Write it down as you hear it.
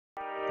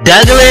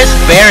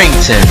Douglas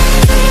Barrington.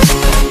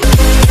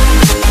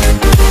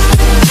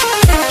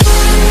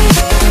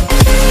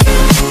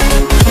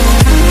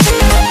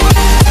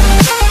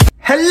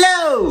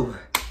 Hello,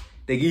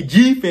 Diggy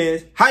G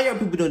fans. How y'all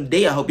people doing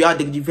today? I hope y'all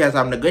Diggy G fans are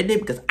having a great day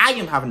because I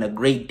am having a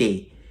great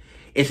day.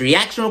 It's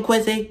reaction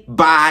requested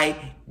by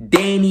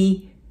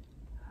Danny.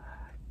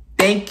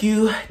 Thank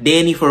you,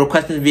 Danny, for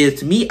requesting this video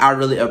to me. I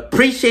really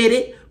appreciate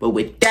it. But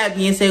with that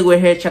being said, we're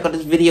here to check out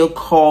this video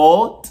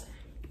called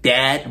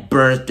Dad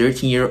Burns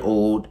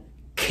 13-year-old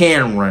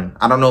Camryn.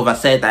 I don't know if I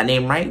said that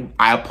name right.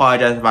 I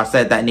apologize if I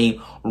said that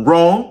name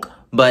wrong.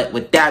 But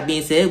with that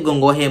being said, we're going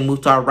to go ahead and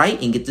move to our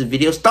right and get this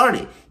video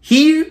started.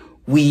 Here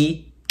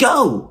we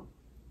go.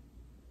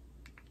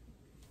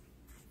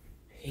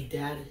 Hey,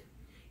 Dad,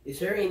 is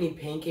there any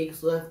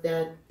pancakes left,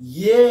 Dad?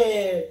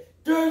 Yeah,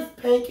 there's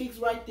pancakes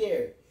right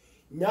there.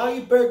 Now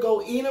you better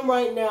go eat them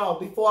right now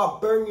before I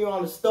burn you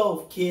on the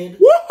stove, kid.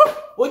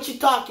 What you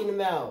talking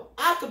about?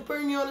 I could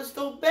burn you on the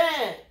stove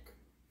back.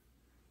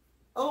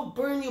 I'll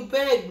burn you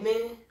back,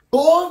 man.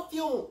 Boy, if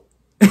you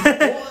boy,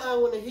 I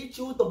want to hit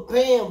you with the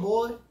pan,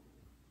 boy.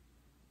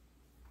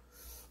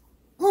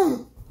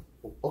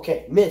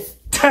 Okay, miss.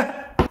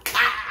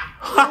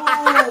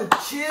 Oh,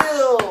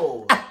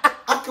 chill.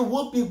 I can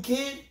whoop you,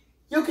 kid.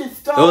 You can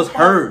start. Those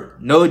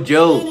hurt. No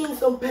joke. Eating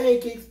some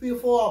pancakes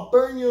before I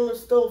burn you on the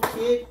stove,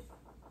 kid.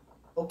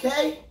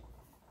 Okay?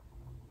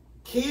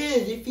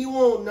 Kids, if you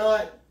won't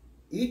not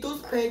eat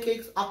those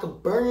pancakes, I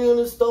could burn you on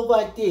the stove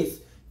like this.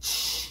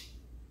 Shh.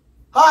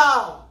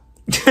 Ha!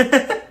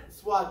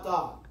 That's what I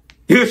thought.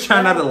 He was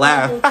trying not to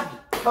laugh.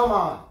 Come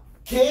on.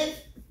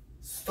 Kids,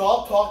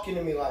 stop talking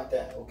to me like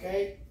that,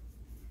 okay?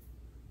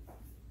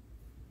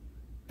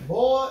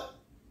 Boy.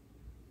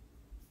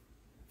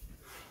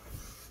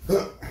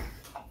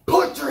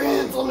 Put your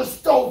hands on the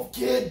stove,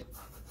 kid.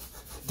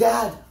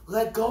 Dad,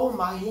 let go of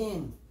my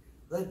hand.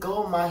 Let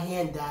go of my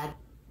hand, Dad.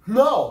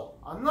 No,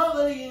 I'm not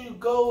letting you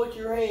go with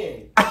your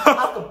hand.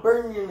 I could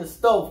burn you in the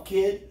stove,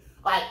 kid.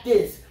 Like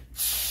this.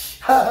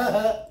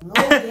 No,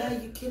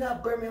 Dad, you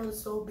cannot burn me on the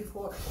stove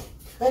before.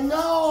 And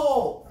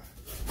no.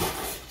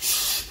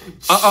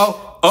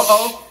 Uh-oh.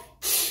 Uh-oh.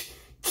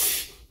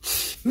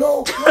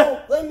 No,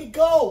 let me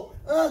go.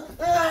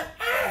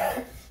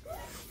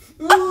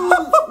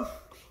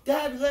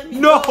 Dad, let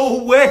me go.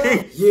 No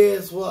way.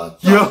 Yes,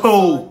 what?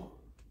 Yo.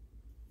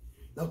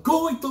 Now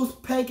go eat those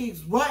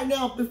pancakes right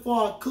now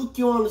before I cook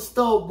you on the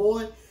stove,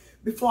 boy.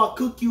 Before I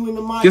cook you in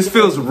the microwave. This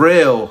feels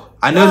real.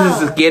 I know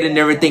this is getting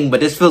everything, but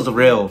this feels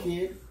real.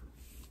 Kid,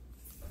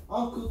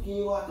 I'm cooking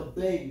you like a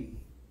baby.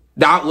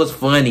 That was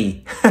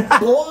funny.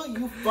 Boy,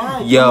 you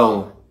fine.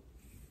 Yo.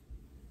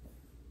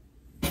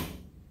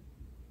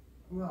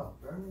 Come on,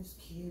 burn this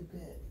kid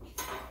back.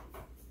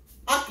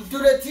 I can do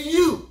that to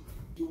you.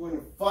 You want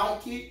to fight,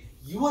 kid?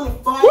 You want to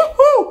fight?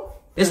 Woohoo!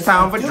 It's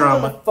time for drama.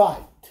 You want to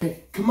fight?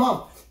 Come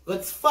on,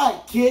 let's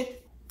fight, kid.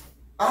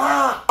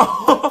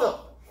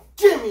 Ah!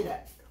 Give me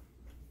that.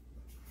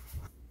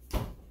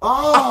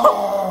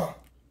 Ah!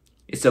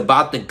 It's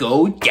about to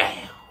go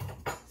down.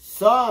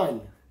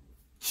 Son,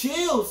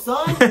 chill,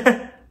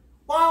 son.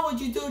 Why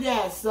would you do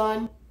that,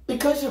 son?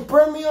 Because you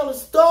burned me on the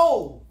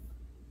stove.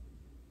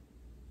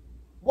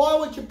 Why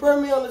would you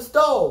burn me on the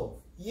stove?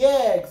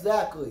 Yeah,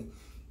 exactly.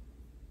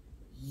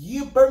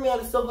 You burn me on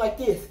the stove like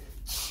this.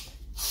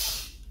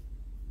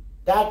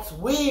 That's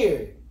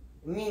weird.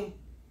 I mean,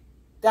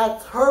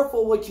 that's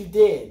hurtful what you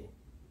did.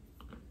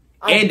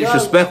 And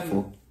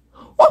disrespectful.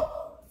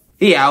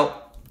 He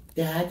out.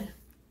 Dad,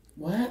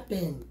 what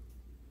happened?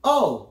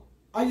 Oh,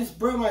 I just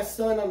burned my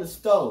son on the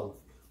stove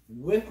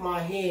with my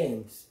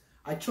hands.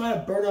 I tried to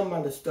burn him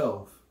on the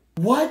stove.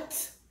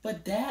 What?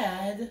 But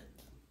Dad,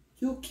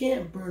 you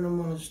can't burn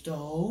him on the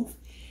stove.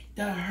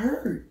 That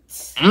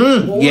hurts.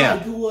 Boy, yeah.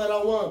 I do what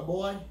I want,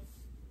 boy.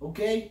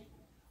 Okay?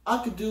 I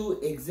could do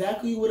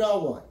exactly what I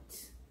want.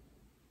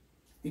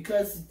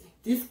 Because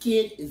this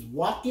kid is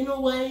walking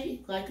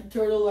away like a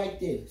turtle like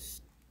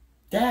this.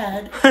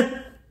 Dad,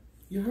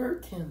 you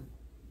hurt him.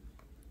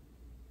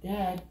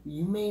 Dad,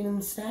 you made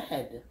him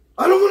sad.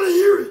 I don't want to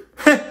hear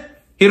it.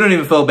 He don't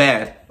even feel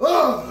bad.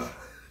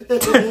 He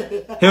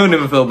don't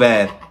even feel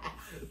bad.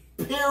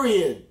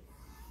 Period.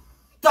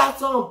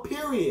 That's on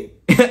period.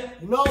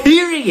 You know?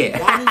 Period.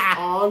 That is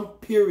on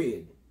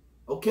period.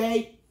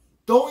 Okay?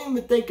 Don't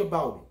even think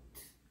about it.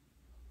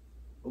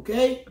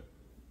 Okay?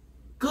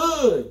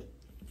 Good.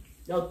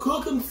 Now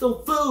cook him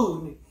some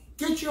food.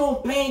 Get your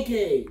own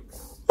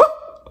pancakes.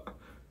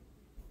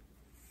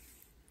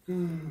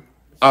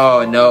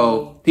 Oh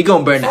no. He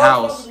gonna burn the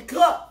house.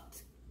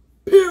 Cut.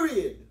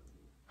 Period.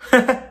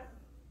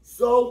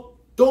 So,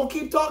 don't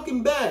keep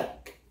talking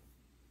back.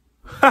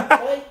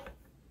 Okay?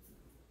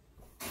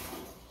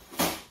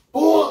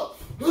 Boy.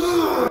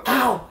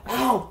 Ow,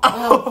 ow,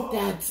 ow.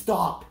 Dad,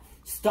 stop.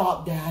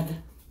 Stop,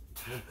 Dad.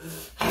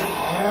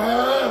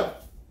 Dad,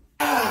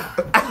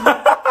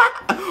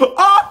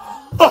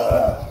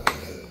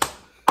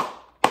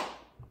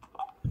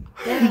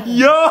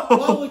 Yo.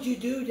 why would you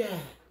do that?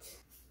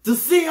 To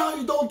see how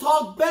you don't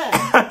talk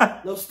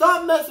back. Now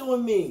stop messing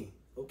with me,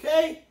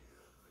 okay?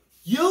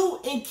 You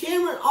and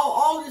Camryn are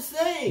all the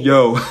same.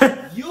 Yo,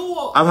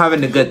 You I'm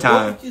having a good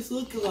time. both just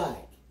look alike.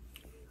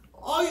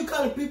 All you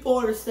kind of people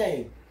are the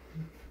same.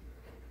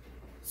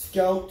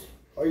 Scout,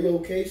 are you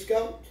okay,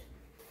 Scout?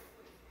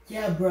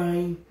 Yeah,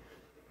 Brian.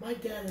 My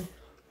dad.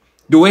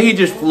 The way he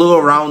just flew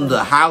around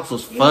the house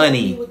was He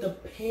funny. helped me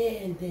with the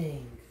pan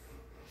thing.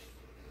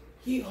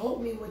 He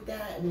helped me with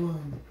that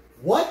one.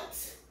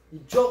 What?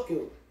 You're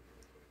joking.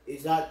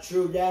 Is that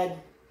true, Dad?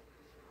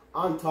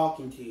 I'm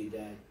talking to you,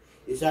 Dad.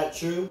 Is that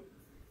true?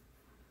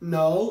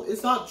 No,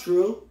 it's not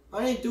true.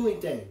 I didn't do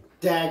anything.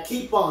 Dad,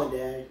 keep on,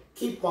 Dad.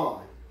 Keep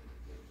on.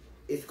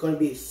 It's going to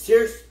be a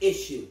serious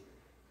issue.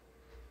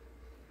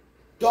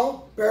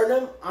 Don't burn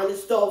them on the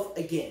stove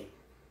again.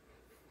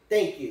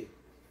 Thank you.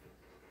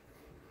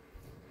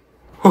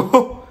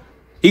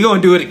 He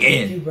gonna do it Thank you,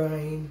 again.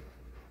 Brian.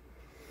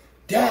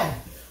 Dad,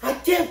 I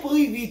can't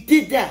believe you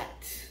did that.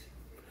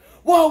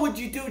 Why would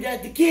you do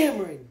that to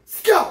Camryn?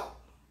 Scout,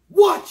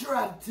 watch your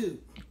attitude.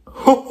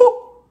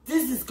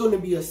 This is going to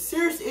be a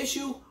serious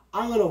issue.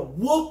 I'm going to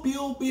whoop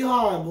you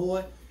behind,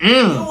 boy.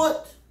 You know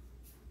what?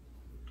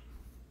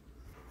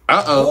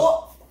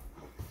 Uh-oh.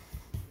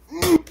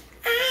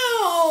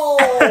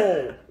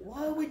 Ow!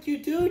 Why would you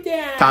do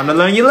that? Time to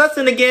learn your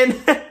lesson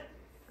again.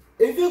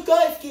 If you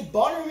guys keep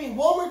bothering me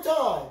one more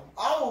time,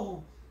 I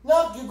will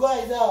knock you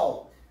guys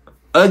out.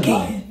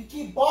 Again. You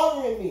keep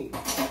bothering me.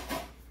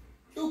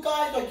 You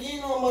guys are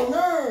getting on my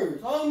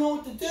nerves. I don't know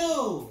what to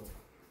do.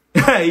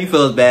 He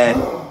feels bad.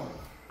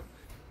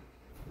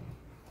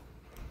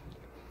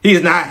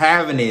 He's not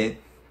having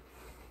it.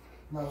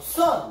 Now,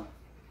 son,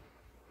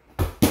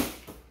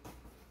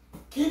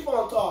 keep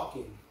on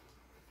talking.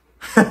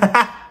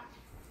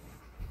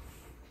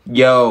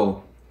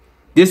 Yo,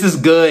 this is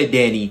good,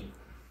 Danny.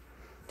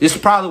 This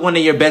is probably one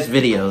of your best I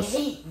videos.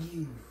 hate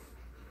you.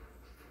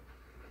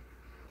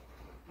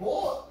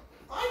 Boy,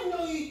 I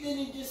know you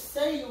didn't just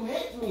say you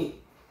hate me.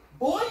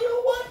 Boy, you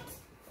know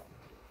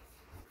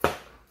what?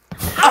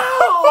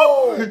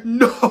 Ow!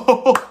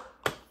 No.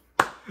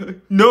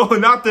 No,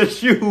 not the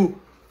shoe.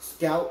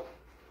 Scout,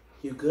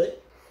 you good?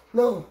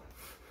 No.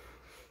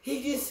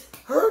 He just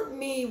hurt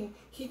me.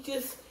 He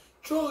just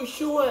threw a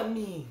shoe at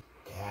me.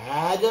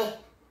 Dad?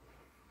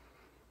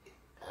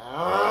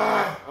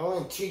 I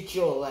want to teach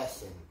you a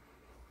lesson.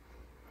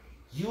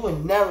 You will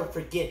never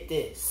forget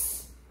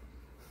this.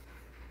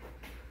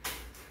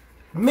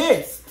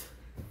 Missed.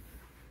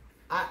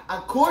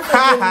 Of course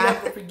I will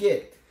never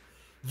forget.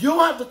 You don't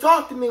have to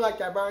talk to me like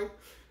that, Brian.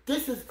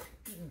 This is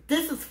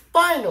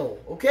final,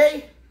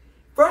 okay?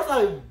 First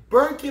I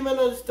burned him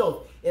under the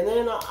stove, and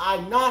then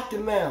I knocked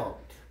him out.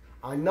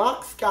 I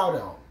knocked Scout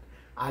out.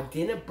 I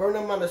didn't burn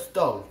him on the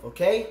stove,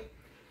 okay?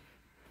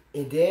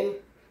 And then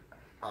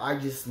I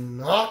just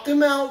knocked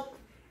him out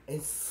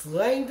and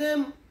slammed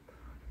him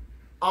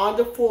on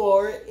the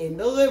floor in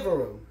the living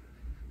room.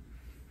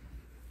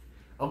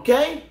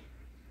 Okay?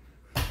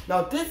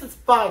 Now this is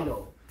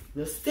final.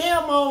 Now stay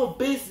on my own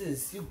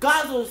business. You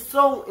guys are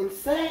so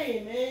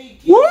insane, man.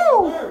 You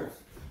Woo! nerves.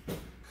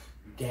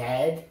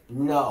 Dad,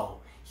 no.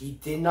 He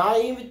did not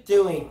even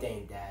do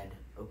anything, Dad.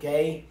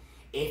 Okay?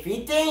 If he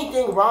did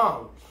anything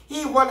wrong,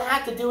 he wouldn't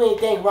have to do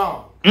anything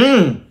wrong.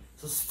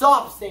 So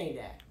stop saying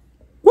that.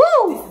 Woo!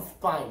 This is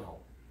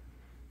final.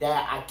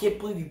 Dad, I can't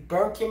believe you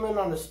burnt Camryn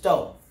on the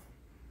stove.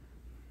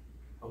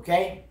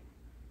 Okay?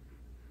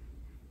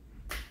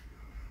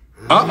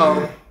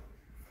 Uh-oh.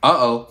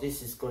 Uh-oh.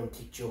 This is going to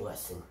teach you a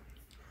lesson.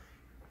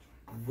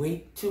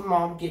 Wait till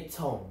Mom gets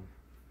home.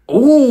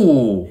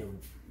 Ooh. And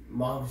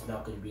Mom's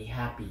not going to be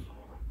happy.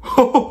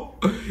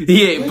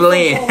 He ain't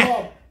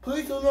playing.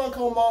 Please do not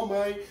call Mom,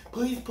 right?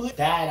 Please, please.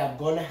 Dad, I'm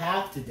going to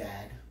have to,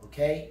 Dad.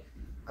 Okay?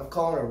 I'm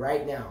calling her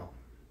right now.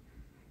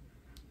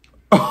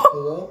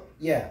 Hello?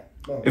 Yeah.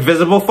 Mom.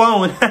 Invisible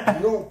phone.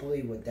 You don't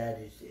believe what Dad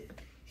is.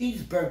 He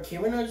just burnt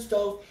Camryn on the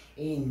stove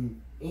and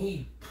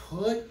he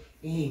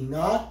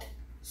knocked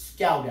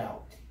Scout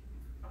out.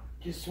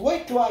 Just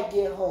wait till I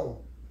get home,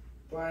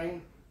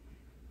 Brian.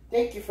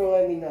 Thank you for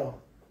letting me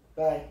know.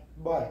 Bye.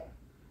 Bye.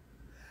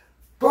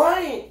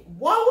 Brian,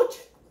 why would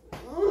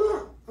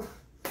you?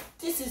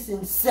 This is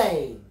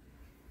insane.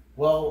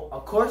 Well,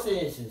 of course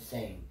it is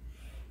insane.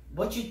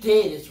 What you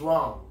did is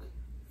wrong.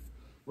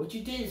 What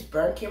you did is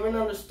burn Camryn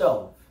on the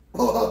stove.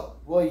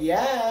 Well,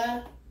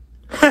 yeah.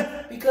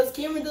 Because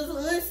Camryn doesn't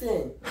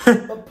listen.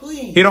 But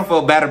please. He don't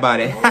feel bad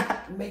about it.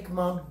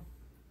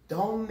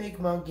 Don't make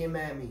Mom get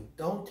mad at me.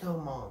 Don't tell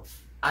Mom.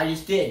 I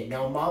just did.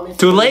 Now Mom is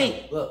Too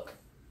late. Look.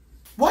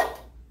 What?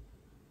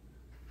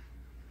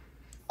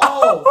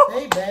 Oh,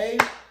 hey,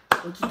 babe.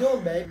 What you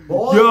doing, babe?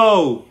 Boy,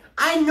 Yo.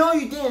 I know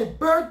you didn't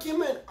burn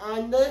Camryn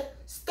on the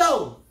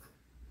stove.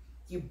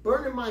 You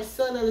burned my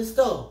son on the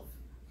stove.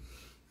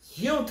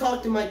 You don't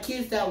talk to my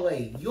kids that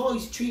way. You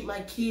always treat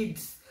my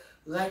kids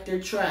like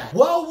they're trash.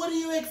 Well, what do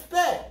you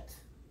expect?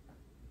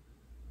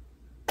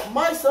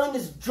 My son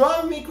is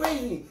driving me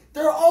crazy.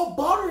 They're all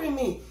bothering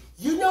me.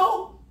 You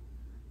know?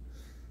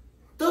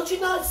 Don't you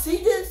not see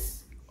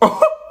this?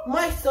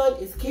 My son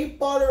is keep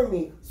bothering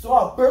me. So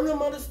I burn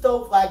him on the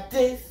stove like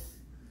this.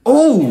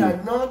 And I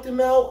Ooh. knocked him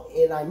out,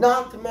 and I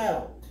knocked him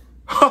out.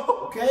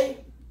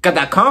 Okay? Got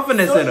that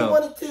confidence So in you him.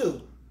 wanted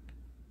to.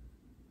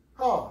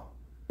 Huh.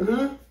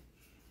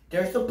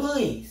 There's the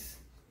police.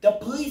 The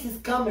police is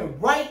coming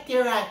right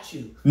there at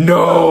you.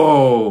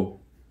 No.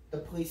 The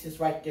police is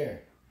right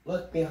there.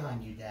 Look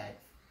behind you, Dad.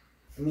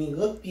 I mean,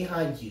 look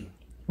behind you.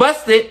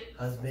 Busted.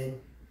 Husband.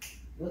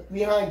 Look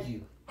behind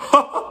you.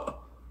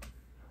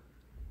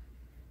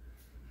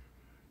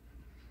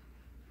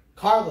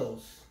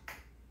 Carlos.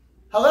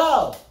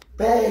 Hello.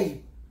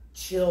 Babe.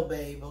 Chill,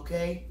 babe,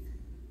 okay?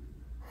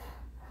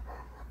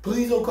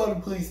 Please don't call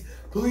the police.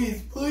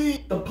 Please, please.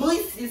 The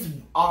police is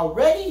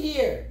already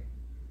here.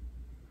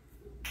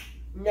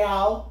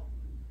 Now,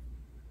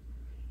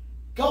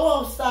 go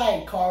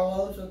outside,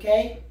 Carlos,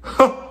 okay?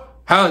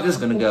 How is this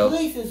gonna The go?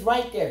 police is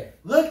right there.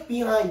 Look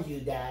behind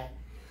you, Dad.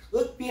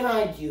 Look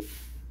behind you.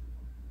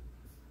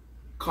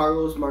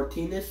 Carlos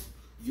Martinez,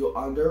 you're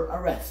under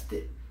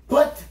arrested.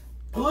 But,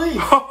 please,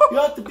 you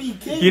have to be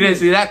kidding You didn't me.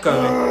 see that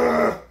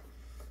coming.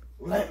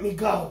 Let me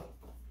go.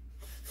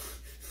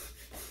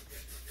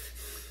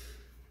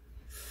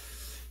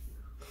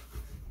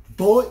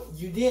 Boy,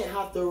 you didn't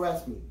have to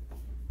arrest me.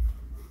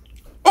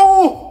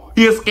 Oh,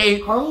 he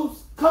escaped.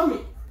 Carlos,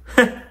 come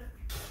here.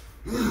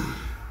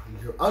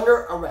 You're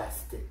under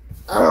arrested.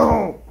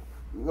 Oh,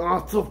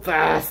 not so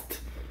fast.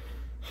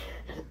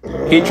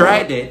 He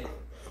tried it.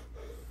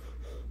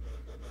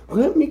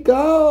 Let me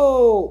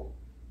go.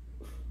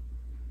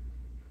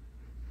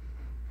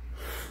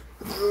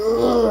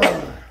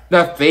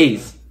 That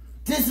face.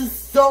 This is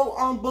so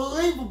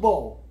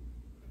unbelievable.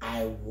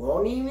 I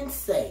won't even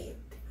say it.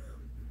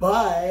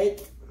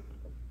 But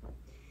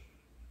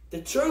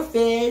the truth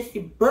is,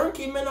 you burnt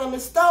him in on the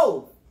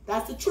stove.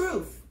 That's the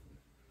truth.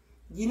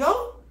 You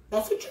know?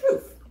 That's the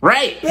truth.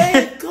 Right.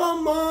 Babe,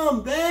 come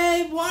on,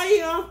 babe. Why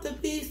you have to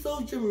be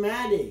so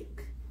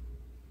dramatic?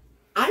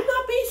 I'm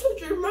not being so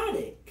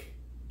dramatic.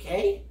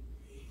 Okay?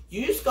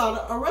 You just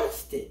got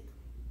arrested.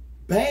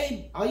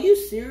 Babe, are you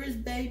serious,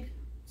 babe?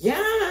 Yeah,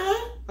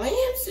 I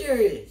am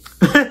serious.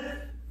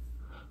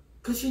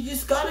 Because you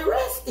just got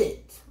arrested.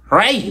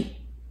 Right.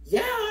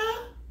 Yeah.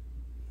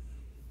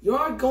 You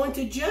are going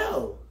to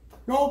jail.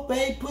 No,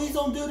 babe, please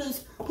don't do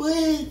this.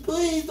 Please,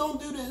 please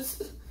don't do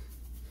this.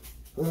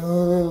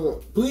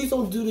 Please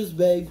don't do this,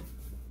 babe.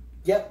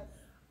 Yep,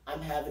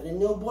 I'm having a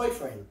new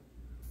boyfriend.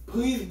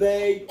 Please,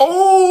 babe.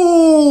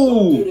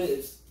 Oh. Don't do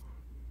this.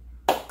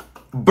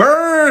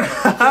 Burn.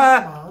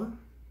 Mom,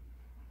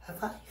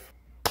 have I?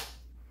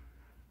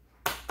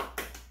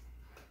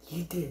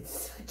 You did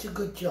such a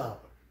good job.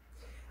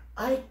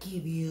 I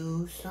give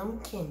you some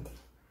candy.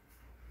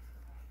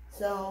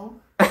 So,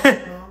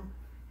 Mom,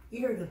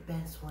 you're the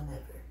best one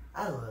ever.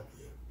 I love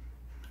you.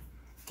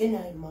 Good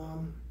night,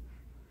 Mom.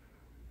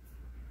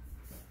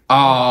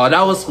 Oh,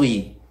 that was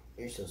sweet.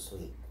 You're so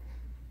sweet.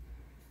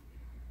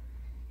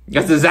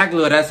 That's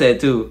exactly what I said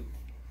too.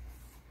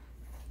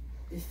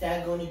 Is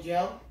Dad going to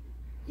jail?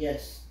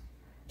 Yes.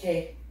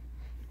 Okay.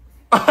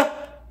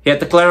 He had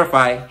to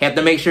clarify. He had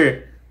to make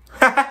sure.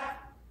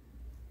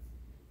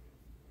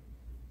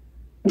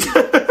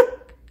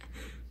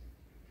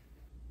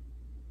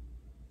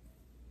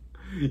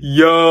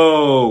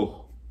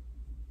 Yo.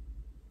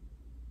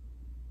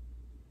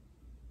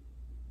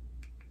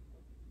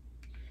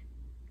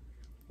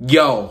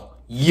 Yo.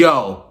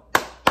 Yo.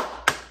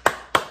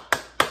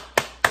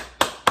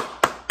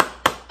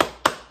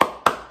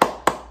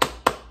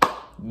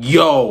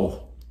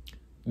 Yo.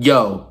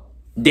 Yo.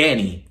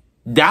 Danny.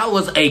 That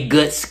was a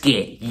good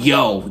skit.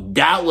 Yo,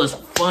 that was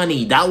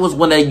funny. That was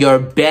one of your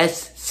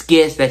best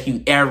skits that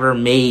you ever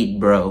made,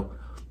 bro.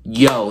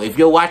 Yo, if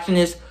you're watching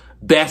this,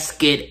 best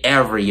skit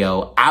ever,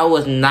 yo. I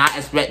was not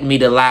expecting me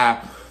to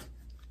laugh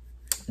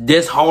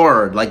this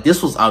hard. Like,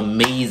 this was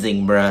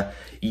amazing, bruh.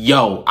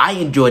 Yo, I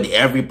enjoyed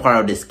every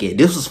part of this skit.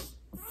 This was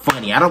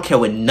funny. I don't care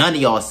what none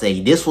of y'all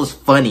say. This was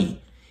funny.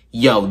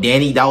 Yo,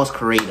 Danny, that was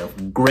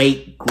creative.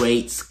 Great,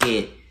 great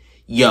skit.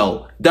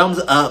 Yo, thumbs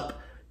up.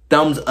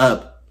 Thumbs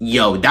up.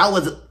 Yo, that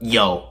was,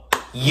 yo,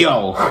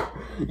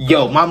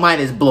 my mind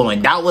is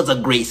blowing. That was a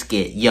great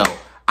skit. Yo,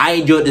 I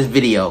enjoyed this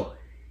video.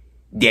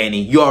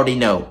 Danny, you already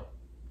know.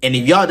 And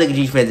if y'all Digga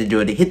G fans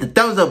enjoyed it, hit the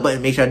thumbs up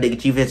button. Make sure Digga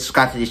G fans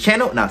subscribe to this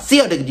channel. And I'll see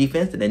y'all Digga G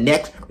fans in the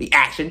next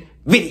reaction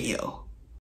video.